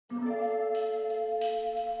Two,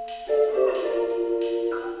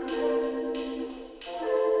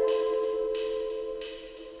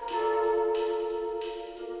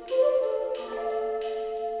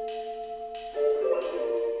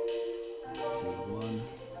 one,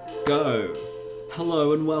 go!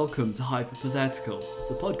 Hello and welcome to Hypothetical,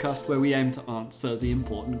 the podcast where we aim to answer the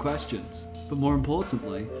important questions, but more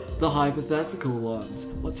importantly, the hypothetical ones.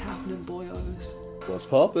 What's happening, boyos? What's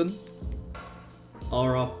poppin'?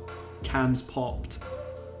 Are our cans popped?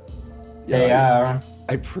 They are.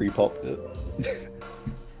 I pre-popped it.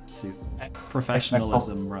 See,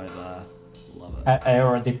 professionalism right there. Love it. I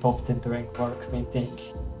already popped it during work meeting.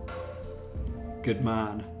 Good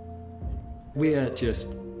man. We're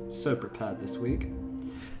just so prepared this week.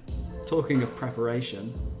 Talking of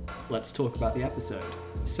preparation, let's talk about the episode.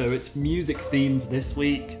 So it's music themed this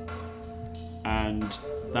week, and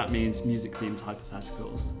that means music themed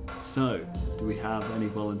hypotheticals. So, do we have any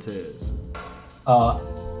volunteers?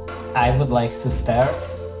 I would like to start.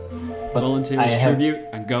 But Volunteers tribute,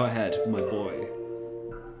 and go ahead, my boy.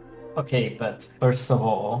 Okay, but first of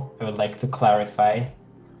all, I would like to clarify.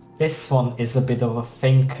 This one is a bit of a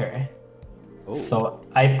thinker. Oh. So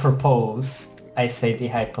I propose I say the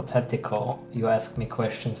hypothetical, you ask me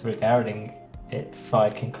questions regarding it so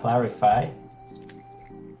I can clarify.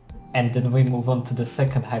 And then we move on to the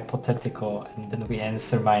second hypothetical and then we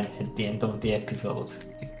answer mine at the end of the episode.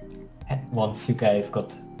 Once you guys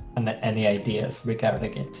got any ideas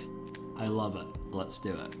regarding it. I love it. Let's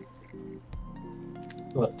do it.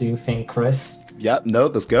 What do you think, Chris? Yep, no,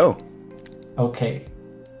 let's go. Okay.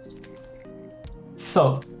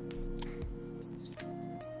 So,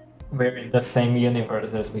 we're in the same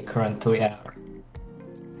universe as we currently are.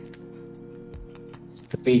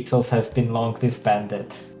 The Beatles has been long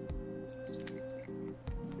disbanded.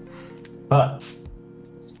 But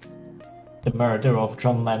the murder of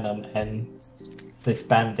John Lennon and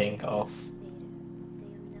disbanding of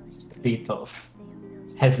the Beatles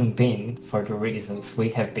hasn't been for the reasons we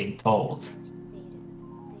have been told.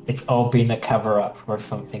 It's all been a cover-up for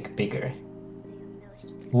something bigger.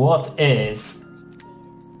 What is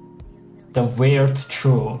the weird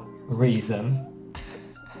true reason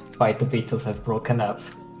why the Beatles have broken up?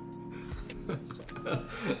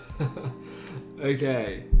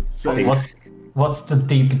 Okay, so What's the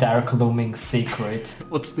deep dark looming secret?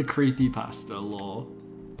 what's the creepypasta law?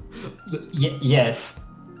 Yes.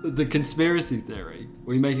 The conspiracy theory? Are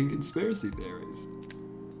we making conspiracy theories?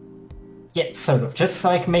 Yeah, sort of. Just so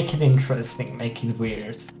I can make it interesting, make it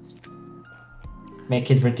weird. Make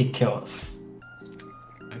it ridiculous.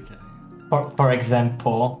 Okay. For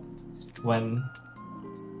example, when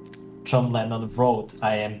John Lennon wrote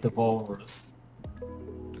I Am the Walrus,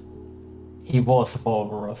 he was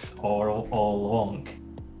walrus all along.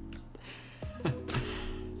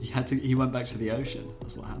 He went back to the ocean.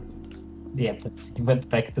 That's what happened. Yeah, but he went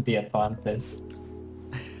back to the Atlantis.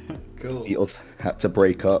 Cool. Beatles had to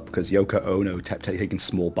break up because Yoko Ono kept taking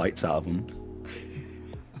small bites out of them.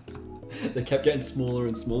 They kept getting smaller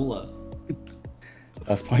and smaller.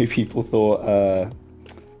 That's why people thought,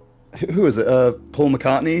 who was it? Paul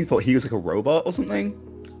McCartney thought he was like a robot or something?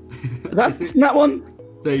 Isn't that one?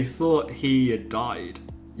 They thought he had died.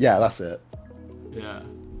 Yeah, that's it. Yeah.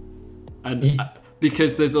 And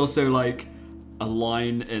because there's also like a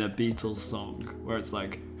line in a Beatles song where it's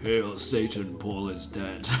like, "Hail Satan, Paul is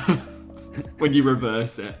dead." When you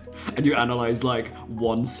reverse it and you analyze like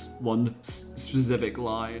one specific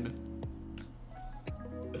line.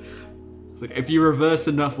 Like if you reverse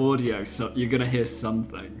enough audio, so you're gonna hear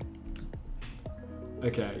something.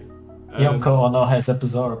 Okay. Yoko Ono has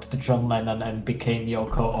absorbed John Lennon and became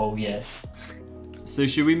Yoko Oh Yes. So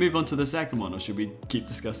should we move on to the second one, or should we keep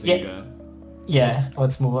discussing? Yeah,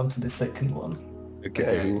 let's move on to the second one.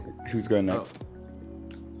 Okay, who's going next?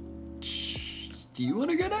 Do you want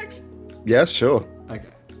to go next? Yes, sure. Okay.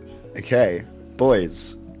 Okay,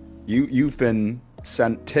 boys, you've been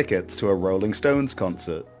sent tickets to a Rolling Stones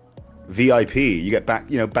concert. VIP, you get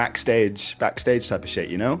backstage type of shit,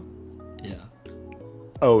 you know? Yeah.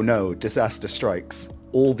 Oh no, disaster strikes.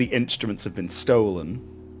 All the instruments have been stolen.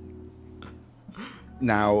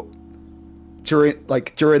 Now,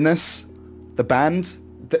 during this, the band,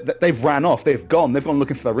 they've ran off, they've gone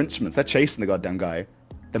looking for their instruments, they're chasing the goddamn guy.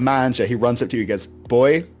 The manager, he runs up to you, he goes,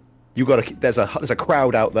 "Boy, there's a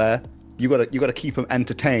crowd out there, you gotta keep them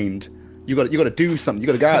entertained. You gotta do something, you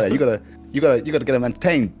gotta go out there, you gotta get them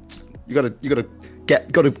entertained. You gotta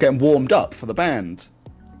get them warmed up for the band."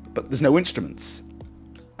 But there's no instruments.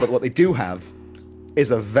 But what they do have is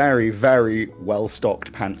a very, very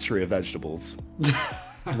well-stocked pantry of vegetables.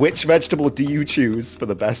 Which vegetable do you choose for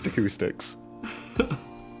the best acoustics?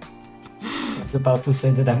 was about to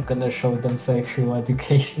say that I'm gonna show them sexual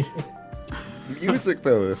education. Music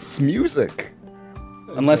though, it's music.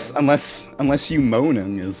 Unless you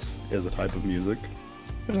moaning is a type of music.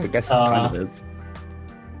 Which I guess it kind of is.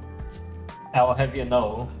 I'll have you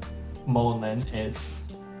know, Moanin'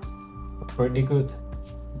 is a pretty good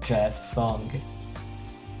jazz song.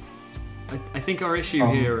 I think our issue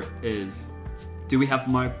here is, we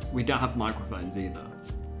don't have microphones either.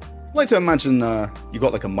 I like to imagine you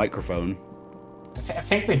got like a microphone. I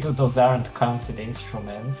think those aren't counted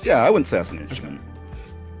instruments. Yeah, I wouldn't say that's an instrument.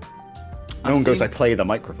 No one goes, I play the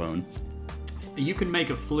microphone. You can make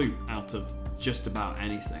a flute out of just about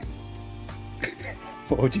anything.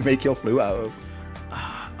 What would you make your flute out of?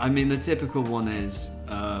 I mean, the typical one is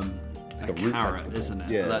a root carrot, vegetable. isn't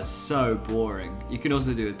it? Yeah. But that's so boring. You can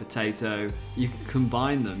also do a potato. You can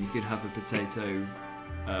combine them. You could have a potato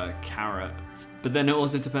carrot. But then it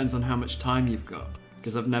also depends on how much time you've got.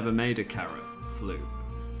 Because I've never made a carrot flute.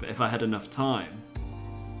 But if I had enough time...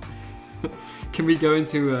 Can we go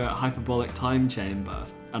into a hyperbolic time chamber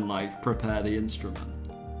and like prepare the instrument?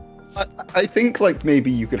 I think like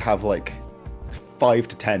maybe you could have like 5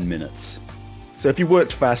 to 10 minutes. So if you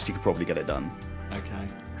worked fast, you could probably get it done. Okay.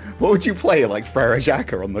 What would you play, like Frere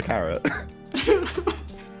Jacques on the carrot?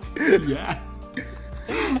 Yeah.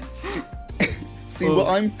 See, what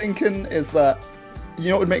I'm thinking is that, you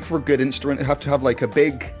know what would make for a good instrument? It'd have to have like a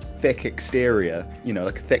big, thick exterior, you know,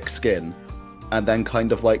 like a thick skin, and then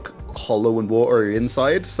kind of like hollow and watery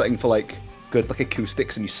inside, something for like good like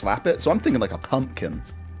acoustics, and you slap it. So I'm thinking like a pumpkin.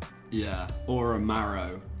 Yeah, or a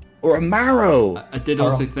marrow. Or a marrow! I did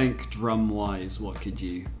also think drum-wise, what could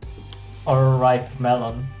you... Or a ripe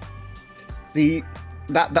melon. See,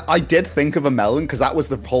 that I did think of a melon, because that was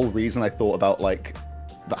the whole reason I thought about like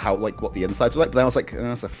how like what the insides were like, but then I was like,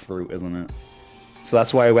 that's a fruit, isn't it? So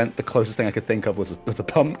that's why I went, the closest thing I could think of was a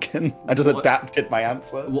pumpkin. I just adapted my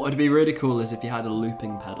answer. What would be really cool is if you had a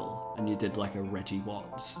looping pedal and you did like a Reggie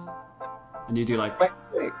Watts. And you do like...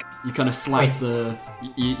 You kind of slap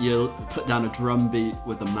you put down a drum beat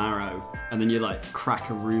with the marrow, and then you like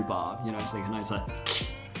crack a rhubarb, you know, it's like a nice like...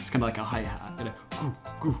 It's kind of like a hi-hat, you know, goo,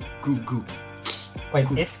 goo, goo, goo.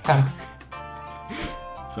 Wait, is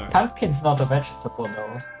Sorry. pumpkin's not a vegetable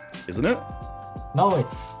though? Isn't it? No,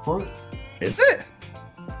 it's fruit. Is it?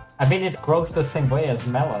 I mean, it grows the same way as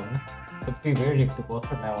melon. It'd be weird if the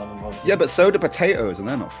watermelon was... Yeah, but so do potatoes, and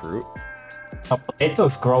they're not fruit. But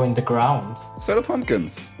potatoes grow in the ground. So do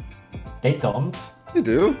pumpkins. They don't. You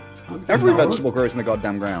do. Pumpkins Every are- vegetable grows in the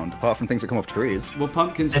goddamn ground, apart from things that come off trees. Well,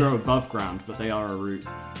 pumpkins grow above ground, but they are a root.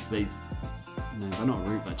 No, they're not a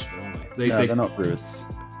root vegetable, are they? No, they're not roots.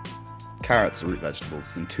 Carrots are root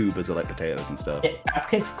vegetables, and tubers are like potatoes and stuff. Yeah,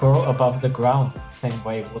 pumpkins grow above the ground, same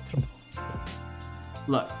way watermelons do.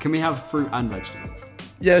 Look, can we have fruit and vegetables?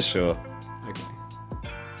 Yeah, sure. Okay.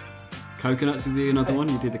 Coconuts would be another one.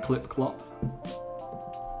 You do the clip clop.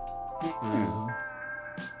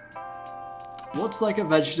 What's like a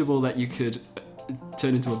vegetable that you could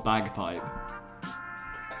turn into a bagpipe?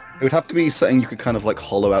 It would have to be something you could kind of like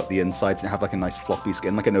hollow out the insides and have like a nice floppy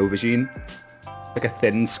skin, like an aubergine. Like a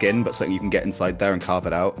thin skin, but something you can get inside there and carve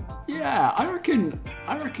it out. Yeah, I reckon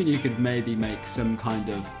you could maybe make some kind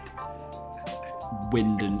of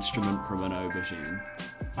wind instrument from an aubergine.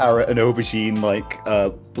 An aubergine, like,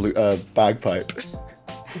 bagpipe.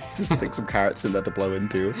 Just stick some carrots in there to blow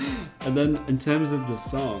into. And then in terms of the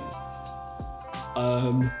song,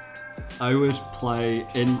 I would play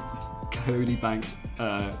in Cody Banks.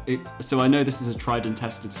 So I know this is a tried and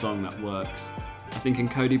tested song that works. I think in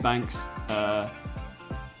Cody Banks,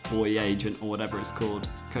 Boy Agent or whatever it's called,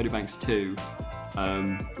 Cody Banks 2,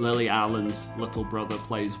 Lily Allen's little brother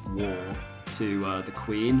plays War to the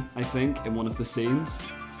Queen, I think, in one of the scenes,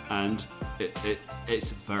 and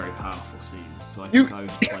it's a very powerful scene. So I think I would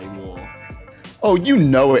play War. Oh, you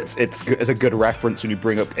know it's a good reference when you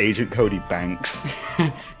bring up Agent Cody Banks.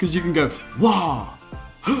 Because you can go, War!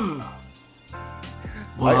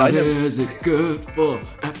 What is it good for?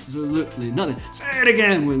 Absolutely nothing. Say it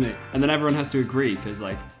again with me. And then everyone has to agree, because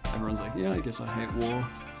like everyone's like, yeah, I guess I hate war.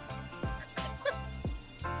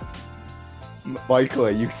 Michael,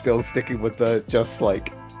 are you still sticking with the just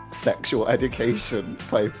like sexual education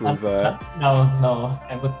type of? No.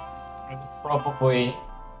 I would probably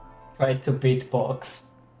try to beatbox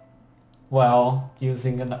while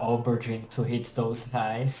using an aubergine to hit those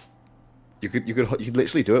highs. You could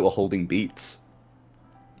literally do it while holding beats.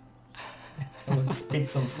 I would spit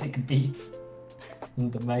some sick beats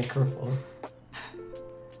in the microphone.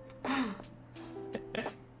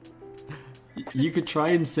 You could try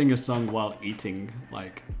and sing a song while eating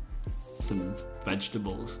like some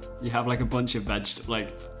vegetables. You have like a bunch of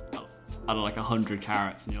I don't know, like 100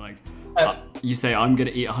 carrots, and you're like, you say, I'm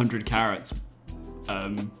gonna eat 100 carrots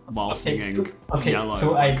while singing Yellow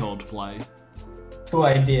by Coldplay. 2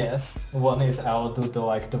 ideas. One is I'll do the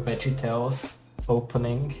VeggieTales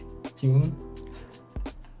opening tune.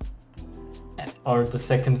 Or the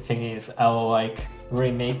second thing is I'll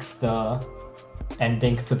remix the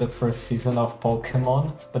ending to the first season of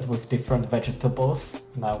Pokemon, but with different vegetables.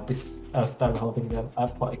 And I'll start holding them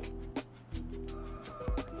up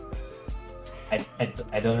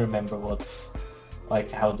I don't remember what's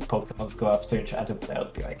how the Pokemons go after each other, but I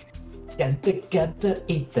would be like, gotta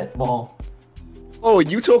eat them all. Oh, are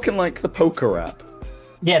you talking like the poker rap?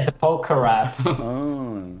 Yeah, the poker rap.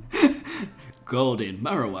 Oh. Golden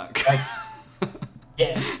Marowak.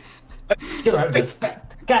 Yeah. You're just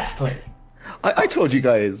ghastly. I told you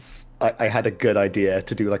guys I had a good idea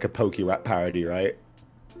to do like a poke rap parody, right?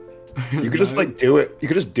 You could just do it. You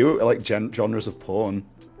could just do it like genres of porn.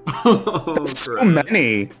 There's so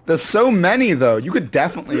many. There's so many though. You could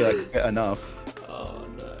definitely fit enough. Oh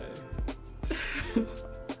no.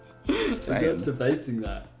 I'm not debating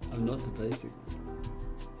that. I'm not debating.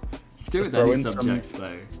 Do it with any subject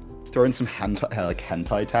though. Throw in some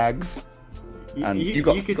hentai tags. And you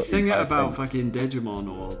could sing it about fucking Digimon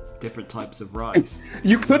or different types of rice.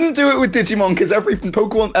 You couldn't do it with Digimon because every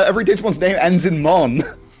Digimon's name ends in Mon.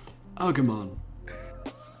 Agumon.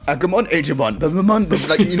 Agumon, Agemon, Bumamon,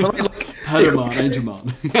 Patamon,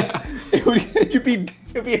 Agemon.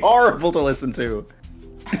 It'd be horrible to listen to.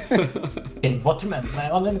 In watermelon,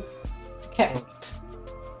 melon, carrot.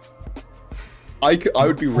 I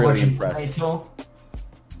would be really impressed. Tomato,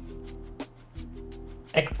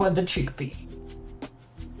 eggplant and chickpea.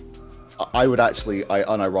 I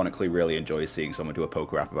unironically really enjoy seeing someone do a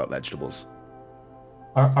poker rap about vegetables.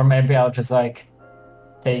 Or maybe I'll just take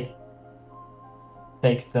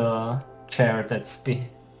the chair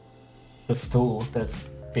the stool that's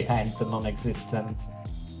behind the non-existent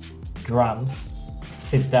drums,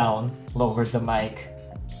 sit down, lower the mic,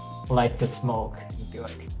 light the smoke, and be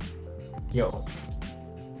like, yo,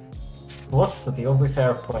 what's the deal with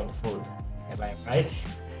airplane food? Am I right?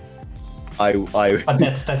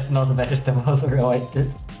 But that's not vegetables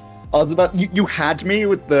related. I was about you had me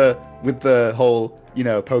with the whole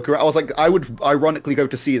poker. I was like, I would ironically go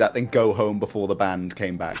to see that, then go home before the band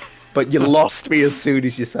came back. But you lost me as soon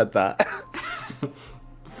as you said that.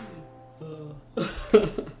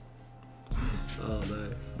 Oh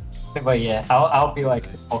no. But yeah, I'll be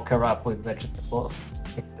like the poker rap with vegetables.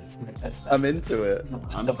 I think that's my best. I'm into it.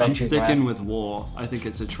 I'm sticking with war. I think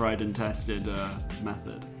it's a tried and tested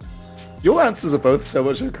method. Your answers are both so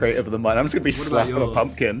much more creative than mine. I'm just gonna be slapping a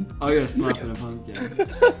pumpkin. Oh yeah, slapping a pumpkin.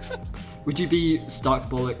 Would you be Stark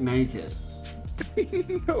Bullock naked?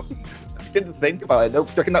 No, I didn't think about it. No,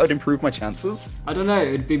 do you reckon that would improve my chances? I don't know.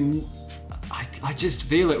 It'd be. I just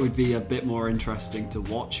feel it would be a bit more interesting to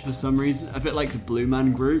watch for some reason. A bit like the Blue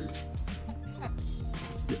Man Group.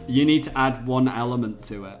 You need to add one element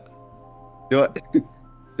to it.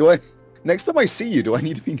 Do I? Next time I see you, do I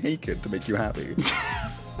need to be naked to make you happy?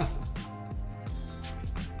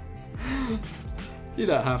 You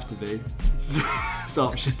don't have to be. It's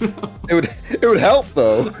optional. It would help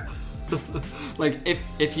though. Like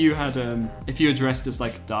if you were dressed as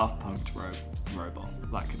like Daft Punk's robot,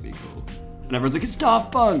 that could be cool. And everyone's like, it's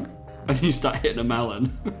Daft Punk, and then you start hitting a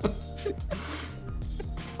melon.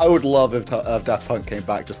 I would love if Daft Punk came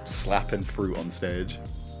back just slapping fruit on stage.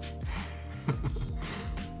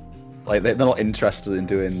 Like they're not interested in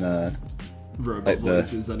doing robot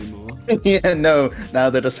voices anymore. Yeah, no. Now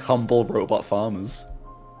they're just humble robot farmers.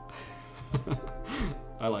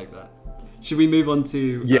 I like that. Should we move on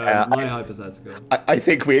to my hypothetical? I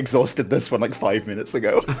think we exhausted this one like 5 minutes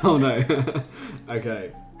ago. Oh no.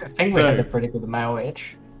 Okay. I think we had a pretty good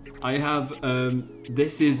mileage. I have,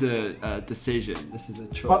 this is a decision. This is a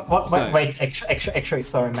choice. Wait, actually,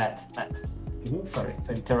 sorry, Matt. Mm-hmm. Sorry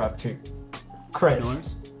to interrupt you.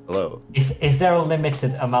 Chris. Hello. Is there a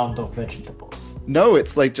limited amount of vegetables? No,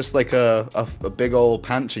 it's like just like a big old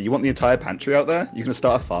pantry. You want the entire pantry out there? You can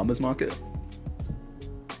start a farmer's market.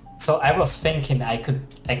 So I was thinking I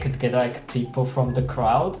could get like people from the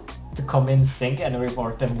crowd to come in, sing, and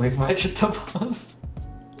reward them with vegetables.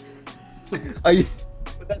 They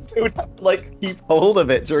would have to like keep hold of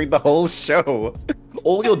it during the whole show.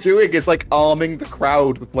 All you're doing is like arming the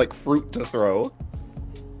crowd with like fruit to throw.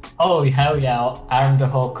 Oh hell yeah! I'll arm the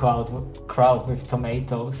whole crowd with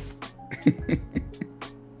tomatoes.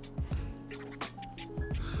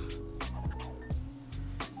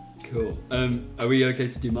 Cool. Are we okay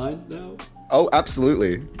to do mine now? Oh,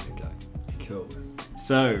 absolutely. Okay. Cool.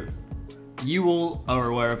 So, you all are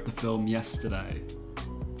aware of the film Yesterday.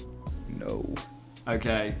 no.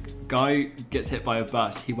 Okay, guy gets hit by a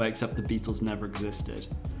bus, he wakes up, the Beatles never existed.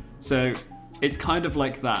 So it's kind of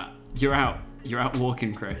like that. You're out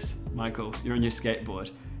walking, Chris, Michael, you're on your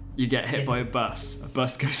skateboard. You get hit by a bus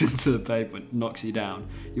goes into the pavement, knocks you down.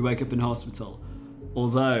 You wake up in hospital.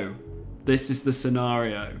 Although, this is the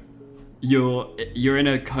scenario. You're in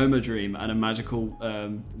a coma dream and a magical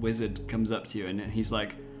wizard comes up to you and he's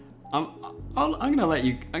like, I'm gonna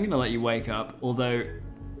let you wake up, although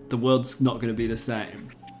the world's not gonna be the same.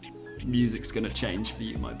 Music's gonna change for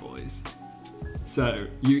you, my boys. So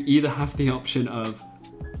you either have the option of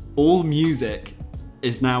all music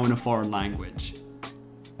is now in a foreign language.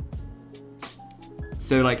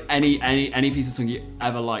 So like any piece of song you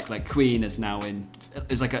ever like Queen is now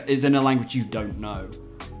is in a language you don't know.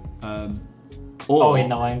 Or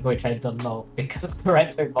in a language I don't know, because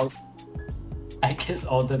currently I guess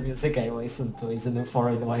all the music I listen to is in a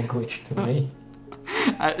foreign language to me.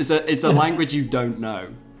 it's a language you don't know.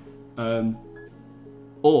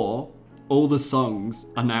 Or all the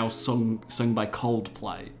songs are now sung by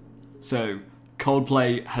Coldplay. So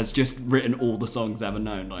Coldplay has just written all the songs ever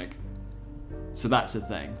known, so that's a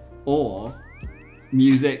thing. Or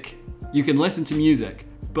music, you can listen to music,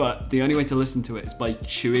 but the only way to listen to it is by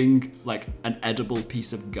chewing like an edible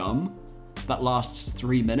piece of gum that lasts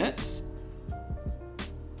 3 minutes.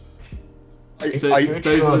 So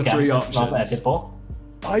those are the three options. Not edible.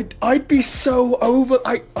 I'd be so over.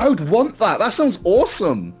 I would want that. That sounds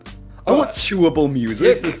awesome. I want chewable music.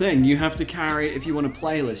 Here's the thing: you have to carry, if you want a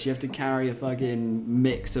playlist, you have to carry a fucking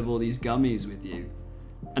mix of all these gummies with you.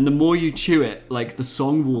 And the more you chew it, like the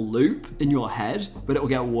song will loop in your head, but it will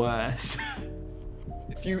get worse.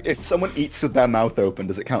 If someone eats with their mouth open,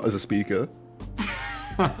 does it count as a speaker?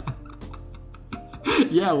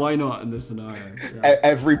 Yeah, why not in this scenario? Yeah.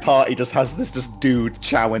 Every party just has this dude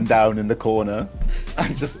chowing down in the corner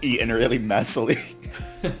and just eating really messily.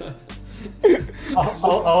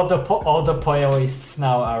 all the playlists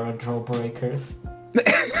now are jawbreakers.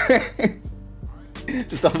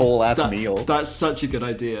 Just a whole ass meal. That's such a good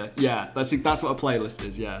idea. Yeah, that's what a playlist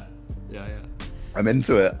is. Yeah. I'm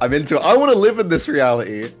into it. I want to live in this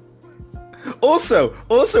reality. Also,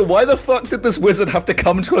 why the fuck did this wizard have to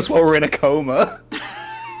come to us while we're in a coma?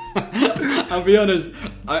 I'll be honest,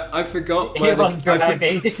 I forgot where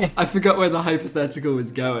I forgot where the hypothetical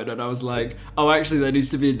was going, and I was like, oh, actually, there needs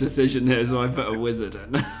to be a decision here, so I put a wizard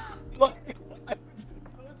in. I was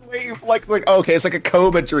waiting for like, okay, it's like a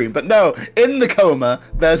coma dream, but no, in the coma,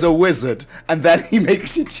 there's a wizard, and then he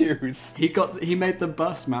makes you choose. He made the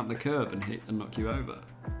bus mount the curb and knock you over.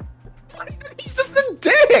 He's just a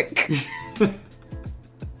dick!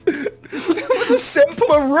 It was a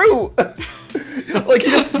simpler route! Like, he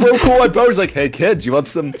just broke all my bones, like, hey kid, you want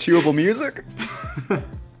some chewable music?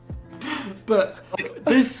 But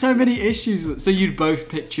there's so many issues so you'd both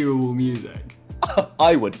pick chewable music?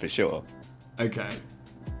 I would, for sure. Okay.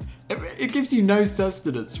 It gives you no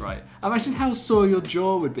sustenance, right? Imagine how sore your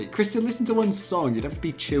jaw would be. Christian, listen to one song, you'd have to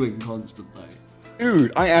be chewing constantly.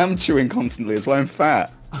 Dude, I am chewing constantly, that's why I'm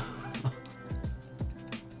fat.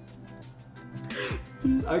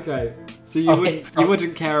 Okay, so you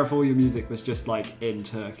wouldn't care if all your music was just like in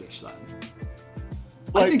Turkish then?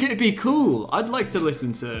 I think it'd be cool. I'd like to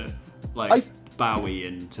listen to Bowie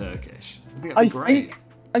in Turkish. I think that'd be great.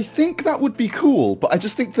 I think that would be cool, but I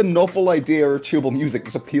just think the novel idea of chewable music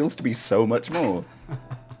just appeals to me so much more.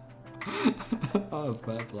 Oh,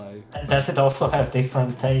 fair play. Does it also have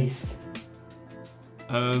different taste?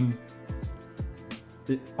 Or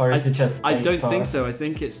is it just I don't think so. I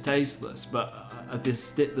think it's tasteless, but the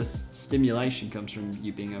stimulation comes from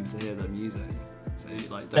you being able to hear the music. So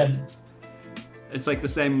it's like the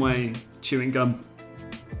same way chewing gum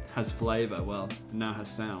has flavor. Well, now has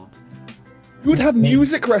sound. You would have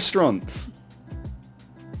music restaurants.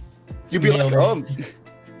 You'd be like, oh.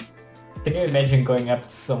 Can you imagine going up to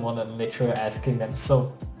someone and literally asking them,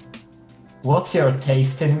 so, what's your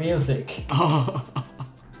taste in music?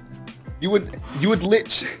 You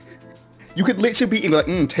could literally be eating like,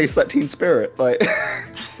 taste that Teen Spirit, like.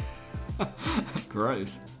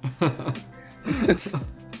 Gross.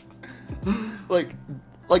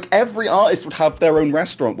 like every artist would have their own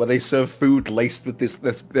restaurant where they serve food laced with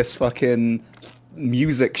this fucking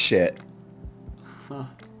music shit. Huh.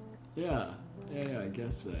 Yeah, I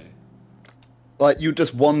guess so. Like, you'd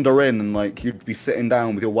just wander in and, like, you'd be sitting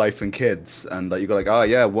down with your wife and kids, and, like, you go like, oh,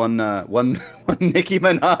 yeah, one Nicki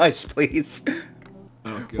Minaj, please.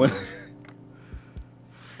 Oh, God.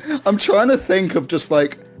 I'm trying to think of just,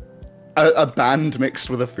 like, a band mixed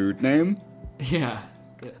with a food name. Yeah.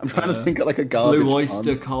 I'm trying to think of, like, a garbage Blue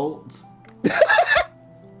Oyster Cult.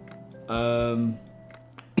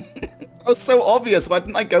 That was so obvious. Why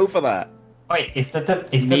didn't I go for that? Wait, is that an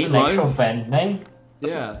actual Meatloaf? band name?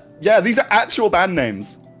 Yeah. Yeah, these are actual band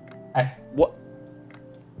names. I What?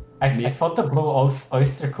 I thought the Blue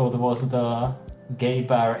Oyster Cult was the gay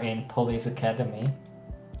bar in Police Academy.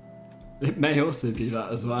 It may also be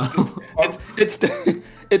that as well.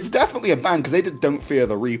 It's definitely a band because they did Don't Fear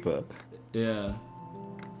the Reaper. Yeah.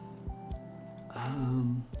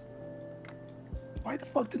 Why the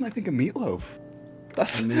fuck didn't I think of Meatloaf?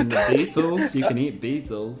 That's I mean, the Beatles. You can eat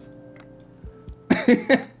Beatles.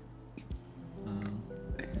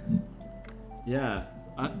 Yeah.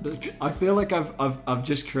 I feel like I've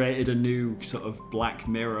just created a new sort of Black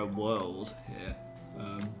Mirror world here.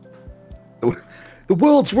 The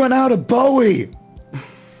world's run out of Bowie.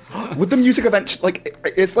 Would the music eventually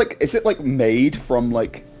is it like made from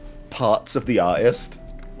like parts of the artist?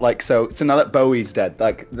 Like so now that Bowie's dead,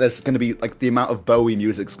 like there's gonna be like the amount of Bowie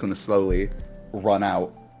music's gonna slowly run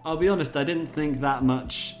out. I'll be honest, I didn't think that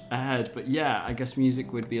much ahead, but yeah, I guess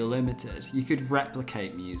music would be limited. You could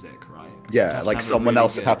replicate music, right? You'd Yeah, have to like have a someone really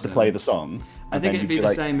else would have to good, play the song. I and think then it'd be you'd the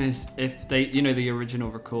like, same as if they, the original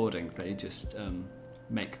recording, they just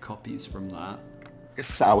make copies from that. a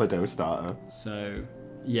sourdough starter. So,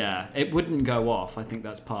 yeah, it wouldn't go off. I think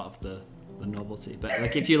that's part of the novelty. But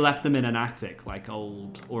like if you left them in an attic, like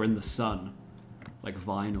old, or in the sun, like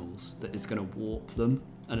vinyls, that it's going to warp them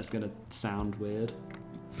and it's going to sound weird.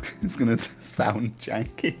 It's gonna sound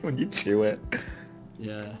janky when you chew it.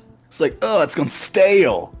 Yeah. It's like, oh, it's gone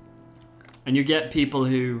stale. And you get people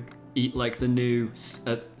who eat like the new,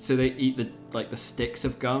 so they eat the sticks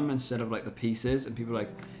of gum instead of like the pieces, and people are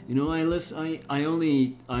like, I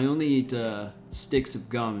only eat sticks of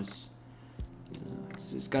gum.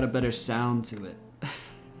 It's got a better sound to it.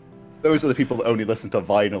 Those are the people that only listen to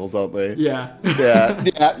vinyls, aren't they? Yeah.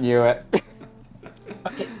 Yeah, knew it.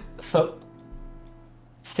 Okay, so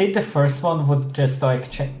say the first one would just like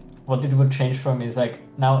what it would change from is like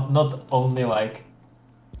now not only like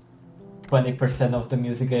 20% of the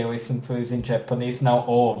music I listen to is in Japanese, now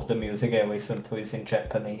all of the music I listen to is in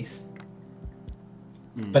Japanese.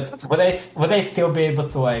 But would I still be able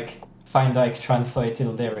to like find like translated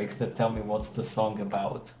lyrics that tell me what's the song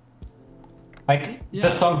about? Like Yeah.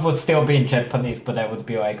 the song would still be in Japanese, but I would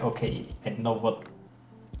be like, okay, I know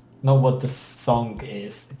what the song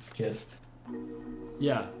is. It's just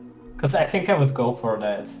Yeah. because I think I would go for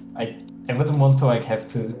that. I wouldn't want to like have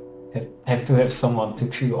to have someone to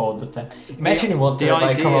chew all the time. Imagine you want to the have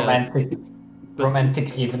like a idea-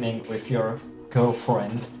 romantic evening with your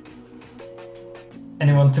girlfriend, and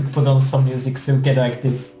you want to put on some music, so you get like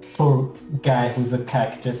this poor guy who's a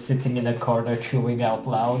cack just sitting in a corner chewing out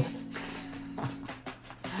loud.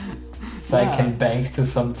 So I Yeah. can bang to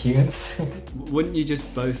some tunes. Wouldn't you just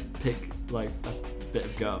both pick like a bit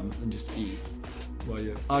of gum and just eat while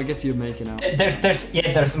you're? Oh, I guess you're making out.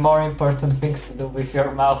 There's more important things to do with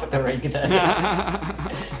your mouth during that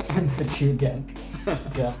the chew gang.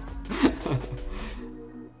 Yeah.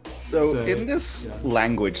 So, So, in this yeah.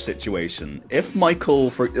 language situation, if Michael,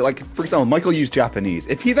 for example, Michael used Japanese,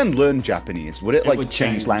 if he then learned Japanese, would it like would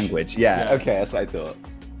change change. language? Yeah, Yeah. okay, that's what I thought.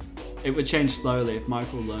 It would change slowly. If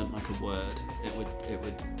Michael learnt like a word,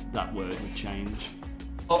 that word would change.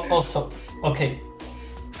 Also, okay,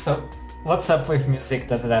 so what's up with music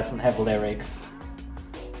that doesn't have lyrics?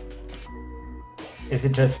 Is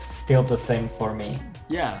it just still the same for me?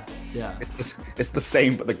 Yeah, yeah. It's the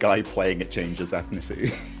same, but the guy playing it changes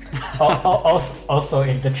ethnicity. Also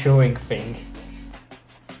in the chewing thing,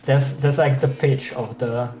 there's like the pitch of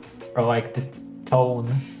the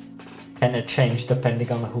tone can it change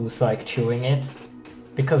depending on who's like chewing it,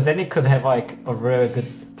 because then it could have like a really good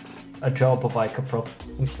job of like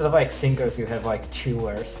instead of like singers you have like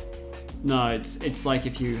chewers. No, it's like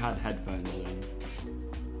if you had headphones in,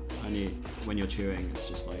 and when you're chewing, it's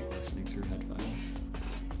just like listening through headphones.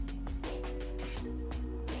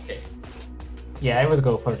 Yeah, I would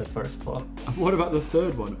go for the first one. What about the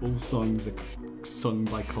third one? All songs are sung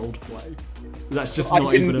by Coldplay. That's just I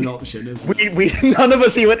not even didn't- an option, is it? We none of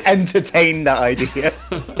us even entertained that idea.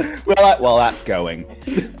 We're like, well, that's going.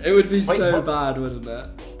 It would be Wait, so what? bad, wouldn't it?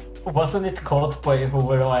 Wasn't it Coldplay who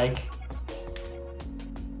were like,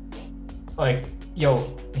 yo,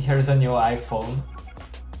 here's a new iPhone,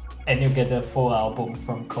 and you get a full album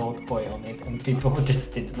from Coldplay on it, and people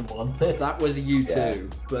just didn't want it. That was U2, Yeah.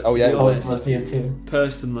 but Oh, to yeah, be it Oh, it honest, was you too.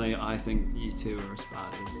 personally, I think U2 are as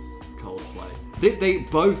bad as Coldplay. They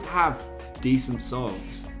both have decent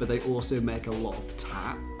songs, but they also make a lot of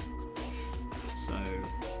tap. So,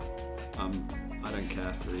 I don't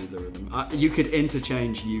care for either of them. You could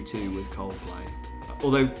interchange U2 with Coldplay.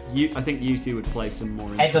 Although, I think U2 would play some more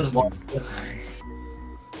I don't interesting want it. songs.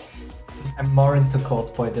 I'm more into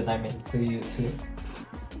Coldplay than I'm into U2.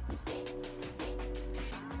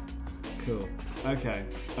 Cool. Okay.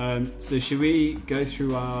 So should we go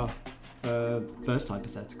through our first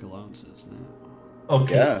hypothetical answers now?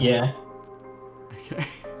 Okay, yeah. Okay.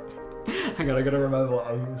 Hang on, I gotta remember what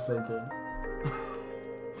I was thinking.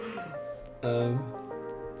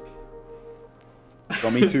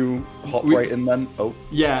 Want me to hop right in then? Oh.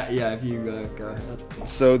 Yeah, if you go ahead.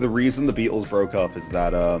 So the reason the Beatles broke up is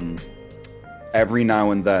that every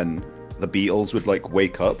now and then the Beatles would like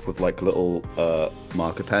wake up with like little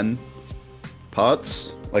marker pen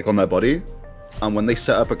parts like on their body, and when they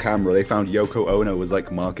set up a camera they found Yoko Ono was like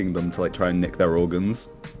marking them to like try and nick their organs.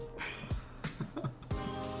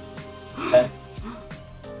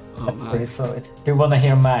 That's pretty solid. Do you want to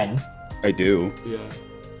hear mine? I do. Yeah.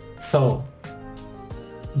 So,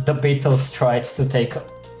 the Beatles tried to take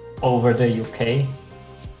over the UK.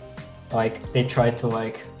 Like, they tried to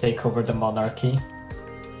like take over the monarchy.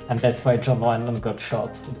 And that's why John Lennon got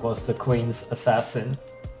shot. It was the Queen's assassin.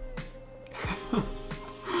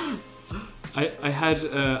 I had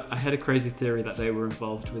a crazy theory that they were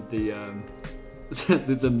involved with the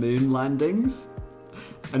the moon landings.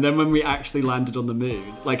 And then when we actually landed on the moon,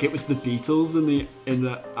 like it was the Beatles in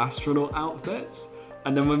the astronaut outfits.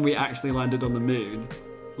 And then when we actually landed on the moon,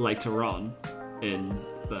 later on, in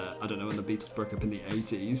the, I don't know, when the Beatles broke up in the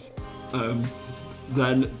 80s,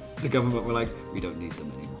 then the government were like, we don't need them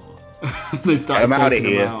anymore. They started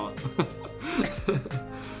taking them out.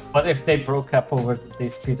 What if they broke up over the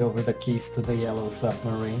dispute over the keys to the yellow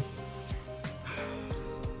submarine?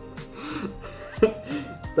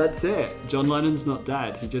 That's it. John Lennon's not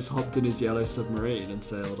dead. He just hopped in his yellow submarine and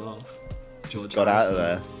sailed off. George Got out of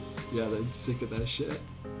Harrison. there. Yeah, they're sick of their shit.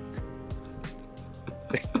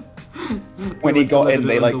 When he got in,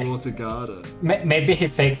 they like... underwater garden. Maybe he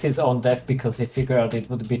faked his own death because he figured out it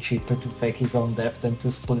would be cheaper to fake his own death than to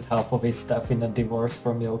split half of his stuff in a divorce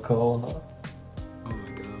from Yoko Ono. Oh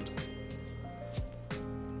my god.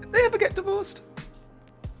 Did they ever get divorced?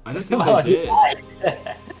 I don't think they did.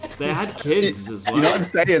 They had kids as well. You know what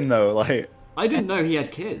I'm saying though? Like, I didn't know he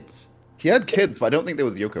had kids. he had kids, but I don't think they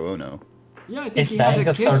were with Yoko Ono. Yeah, I think Is he had that a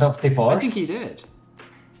a kid. sort of divorce? I think he did.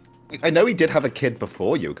 I know he did have a kid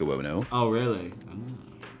before Yoko Ono. Oh really?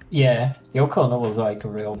 Yeah, Yoko Ono was like a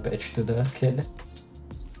real bitch to the kid.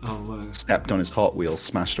 Oh wow. Stepped on his Hot Wheels,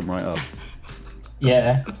 smashed him right up.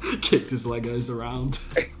 Yeah. Kicked his Legos around.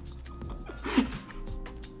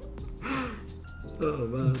 Oh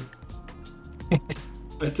man.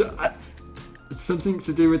 It's something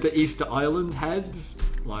to do with the Easter Island heads,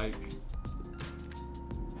 like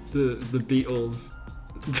the Beatles.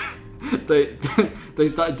 they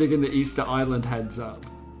started digging the Easter Island heads up,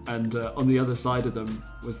 and on the other side of them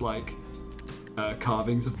was like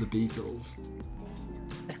carvings of the Beatles.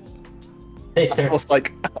 That's almost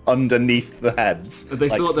like underneath the heads. They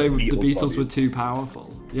like thought the Beatles bodies. were too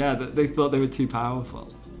powerful. Yeah, they thought they were too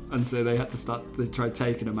powerful, and so they had to start. They tried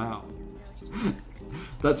taking them out.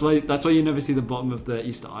 That's why you never see the bottom of the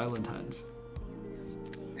Easter Island heads.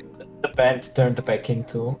 The band turned back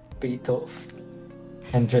into Beatles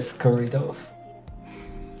and just scurried off.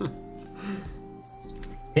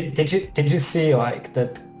 Did you see like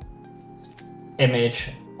that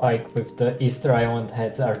image like with the Easter Island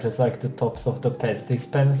heads are just like the tops of the Pez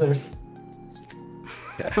dispensers?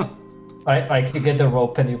 Yeah. Like you get the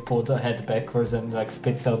rope and you pull the head backwards and like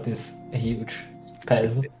spits out this huge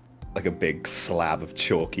Pez. Like a big slab of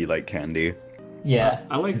chalky like candy. Yeah.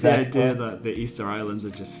 I like exactly. the idea that the Easter Islands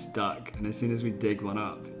are just stuck, and as soon as we dig one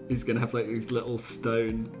up, he's gonna have like this little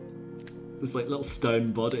stone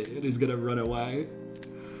body, and he's gonna run away.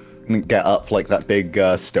 And get up like that big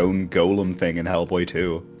stone golem thing in Hellboy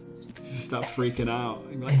 2. Just start freaking out.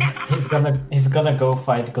 Like, He's gonna go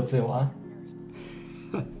fight Godzilla.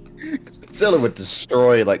 Godzilla would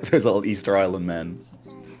destroy like those little Easter Island men.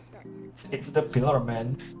 It's the Pillar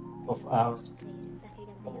Man of our...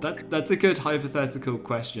 That's a good hypothetical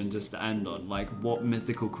question just to end on. Like, what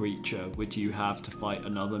mythical creature would you have to fight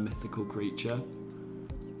another mythical creature?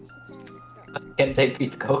 Can they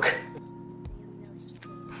beat Coke?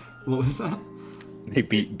 What was that? They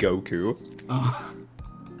beat Goku. Oh.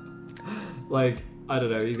 Like, I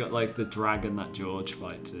don't know, you got like the dragon that George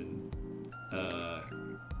fights in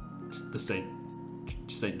the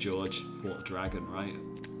Saint George fought a dragon, right?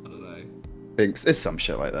 I don't know. Thinks it's some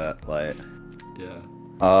shit like that. Like, Yeah.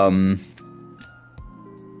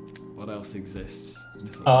 What else exists?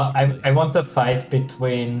 I want a fight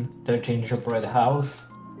between the gingerbread house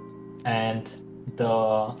and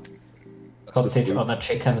the cottage on a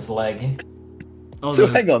chicken's leg. Oh, So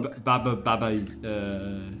the hang on. Baba.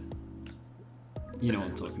 You know what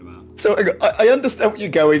I'm talking about. So I understand what you're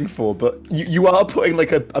going for, but you are putting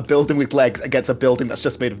like a building with legs against a building that's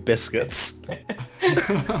just made of biscuits.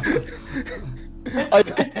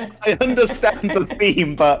 I understand the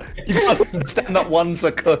theme, but you gotta understand that one's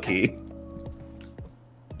a cookie.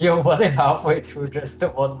 Yo, what if halfway through just the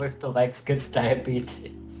one with the legs gets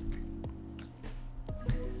diabetes?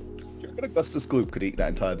 You reckon Augustus Gloop could eat that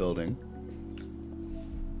entire building?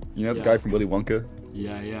 You know the Yeah. guy from Willy Wonka?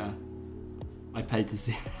 Yeah. I paid to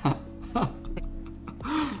see that.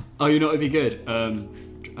 Oh, you know what'd be good?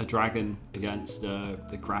 A dragon against the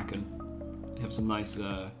Kraken. You have some nice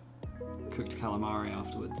cooked calamari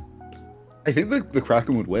afterwards. I think the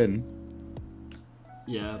Kraken would win.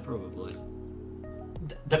 Yeah, probably.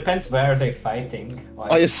 Depends where they're fighting.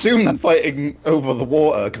 Like, I assume they're fighting over the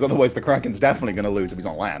water, because otherwise the Kraken's definitely going to lose if he's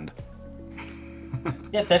on land.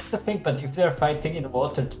 yeah, that's the thing, but if they're fighting in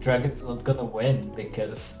water, the dragon's not gonna win,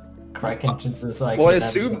 because Kraken just is like Well, I in the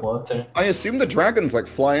assume- water. I assume the dragon's like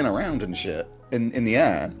flying around and shit in the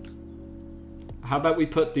air. How about we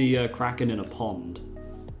put the Kraken in a pond?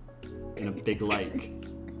 In a big lake.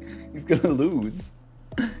 He's going to lose.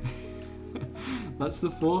 That's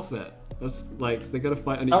the forfeit. That's like, they're gonna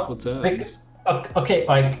fight on Oh, equal terms. Okay,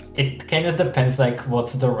 like, it kind of depends, like,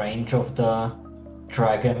 what's the range of the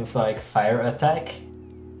dragon's, like, fire attack.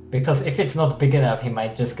 Because if it's not big enough, he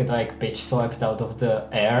might just get, like, bitch slapped out of the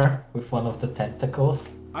air with one of the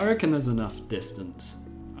tentacles. I reckon there's enough distance.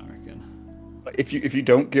 I reckon. If you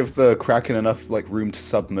don't give the Kraken enough like room to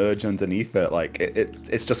submerge underneath it, like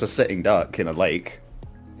it's just a sitting duck in a lake.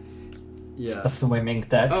 Yeah. A swimming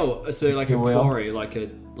deck. Oh, so like a you will. quarry, like a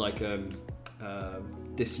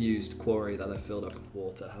disused quarry that I filled up with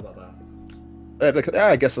water. How about that? Yeah,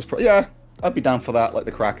 I guess that's probably, yeah, I'd be down for that. Like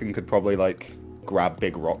the Kraken could probably like grab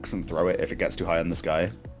big rocks and throw it if it gets too high in the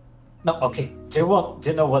sky. No, okay. Do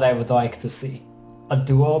you know what I would like to see? A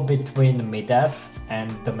duel between Midas and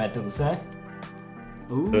the Medusa.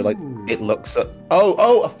 Ooh. So, like it looks at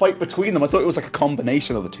a fight between them. I thought it was like a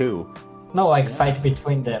combination of the two. No, like fight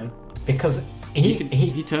between them. Because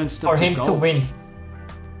he turns stuff for to him to gold. win.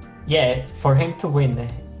 Yeah, for him to win,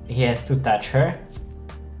 he has to touch her,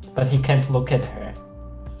 but he can't look at her.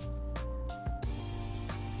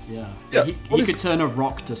 Yeah. Yeah, He what is- could turn a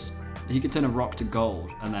rock to gold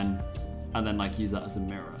and then like use that as a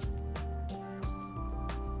mirror.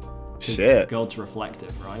 'Cause Shit. gold's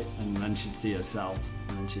reflective, right? And then she'd see herself,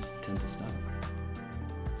 and then she'd turn to stone.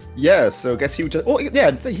 Yeah, so I guess he would just... Oh,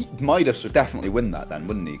 yeah, Midas would definitely win that then,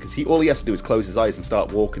 wouldn't he? Because all he has to do is close his eyes and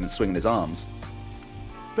start walking and swinging his arms.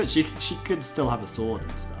 But she could still have a sword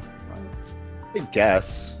and stuff, right? I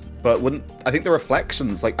guess. But I think the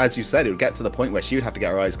reflections, like, as you said, it would get to the point where she would have to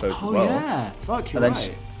get her eyes closed as well. yeah, fuck, you're And then,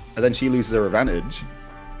 right. and then she loses her advantage.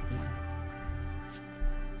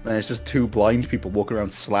 And it's just two blind people walking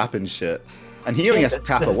around slapping shit. And he only Yeah, has to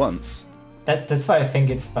tap her once. That's why I think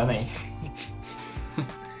it's funny.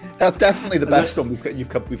 That's definitely the And then- best one we've come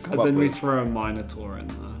And up then we with. throw a Minotaur in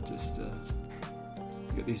there, just to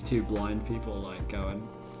get these two blind people like going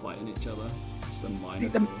fighting each other. Just a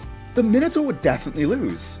Minotaur. The Minotaur would definitely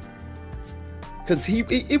lose. Because he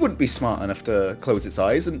wouldn't be smart enough to close its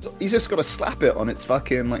eyes, and he's just got to slap it on its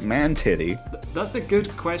fucking, like, man titty. That's a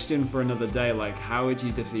good question for another day. Like, how would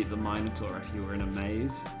you defeat the Minotaur if you were in a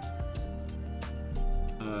maze?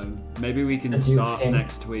 Maybe we can Seduce start him.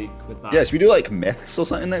 next week with that. Yeah, should we do, like, myths or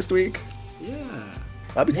something next week? Yeah,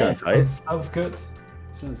 That'd be Yeah, kind of tight. sounds good.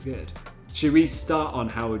 sounds good. Should we start on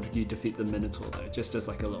how would you defeat the Minotaur though, just as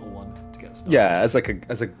like a little one to get started? Yeah, as a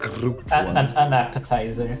group one. An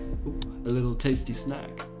appetizer. A little tasty snack.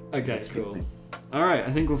 Okay, cool. All right,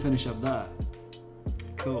 I think we'll finish up there.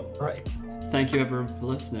 Cool. Right. Thank you everyone for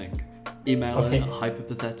listening. Email Okay. in at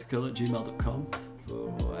hyperpathetical@gmail.com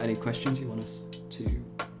for any questions you want us to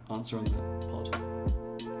answer on the pod.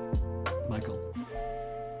 Michael.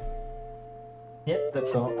 Yep,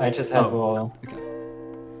 that's all. I just have Okay.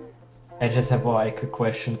 like a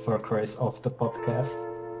question for Chris off the podcast.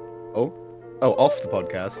 Oh, off the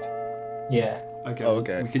podcast. Yeah. Okay. Oh, well,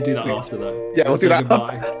 okay. we can do that Wait. after though. Yeah, we'll Let's do say that.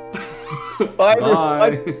 Goodbye. Bye. Bye.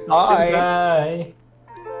 everyone. Bye. Bye.